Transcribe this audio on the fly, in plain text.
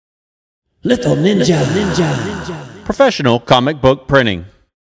Little Ninja. Professional comic book printing.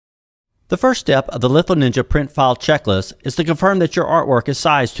 The first step of the Litho Ninja print file checklist is to confirm that your artwork is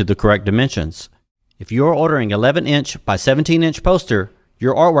sized to the correct dimensions. If you are ordering 11-inch by 17-inch poster,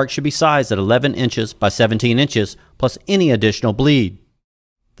 your artwork should be sized at 11 inches by 17 inches plus any additional bleed.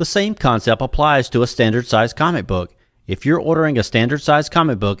 The same concept applies to a standard size comic book. If you're ordering a standard size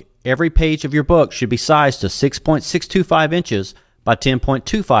comic book, every page of your book should be sized to 6.625 inches by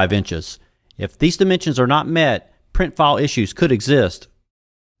 10.25 inches. If these dimensions are not met, print file issues could exist.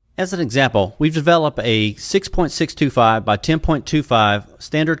 As an example, we've developed a 6.625 by 10.25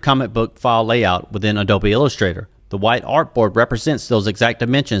 standard comic book file layout within Adobe Illustrator. The white artboard represents those exact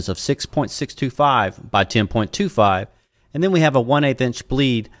dimensions of 6.625 by 10.25, and then we have a 1/8 inch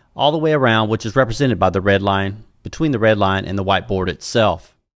bleed all the way around, which is represented by the red line between the red line and the whiteboard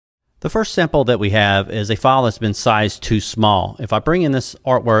itself. The first sample that we have is a file that's been sized too small. If I bring in this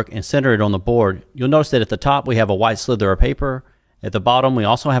artwork and center it on the board, you'll notice that at the top we have a white slither of paper. At the bottom we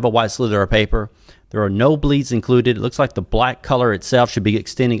also have a white slither of paper. There are no bleeds included. It looks like the black color itself should be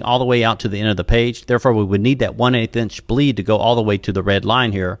extending all the way out to the end of the page. Therefore we would need that 1/8 inch bleed to go all the way to the red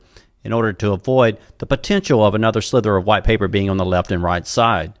line here in order to avoid the potential of another slither of white paper being on the left and right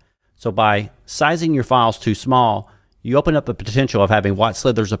side. So by sizing your files too small, you open up the potential of having white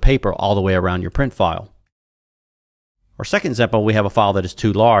slithers of paper all the way around your print file. Our second example, we have a file that is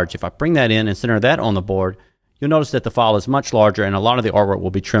too large. If I bring that in and center that on the board, you'll notice that the file is much larger and a lot of the artwork will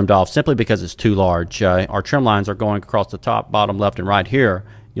be trimmed off simply because it's too large. Our trim lines are going across the top, bottom, left, and right here.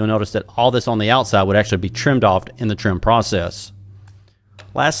 You'll notice that all this on the outside would actually be trimmed off in the trim process.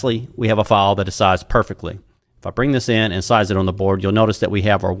 Lastly, we have a file that is sized perfectly. If I bring this in and size it on the board, you'll notice that we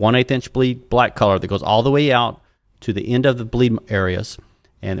have our 1/8 inch bleed black color that goes all the way out to the end of the bleed areas,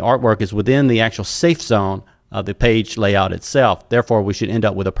 and the artwork is within the actual safe zone of the page layout itself. Therefore, we should end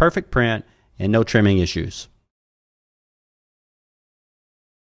up with a perfect print and no trimming issues.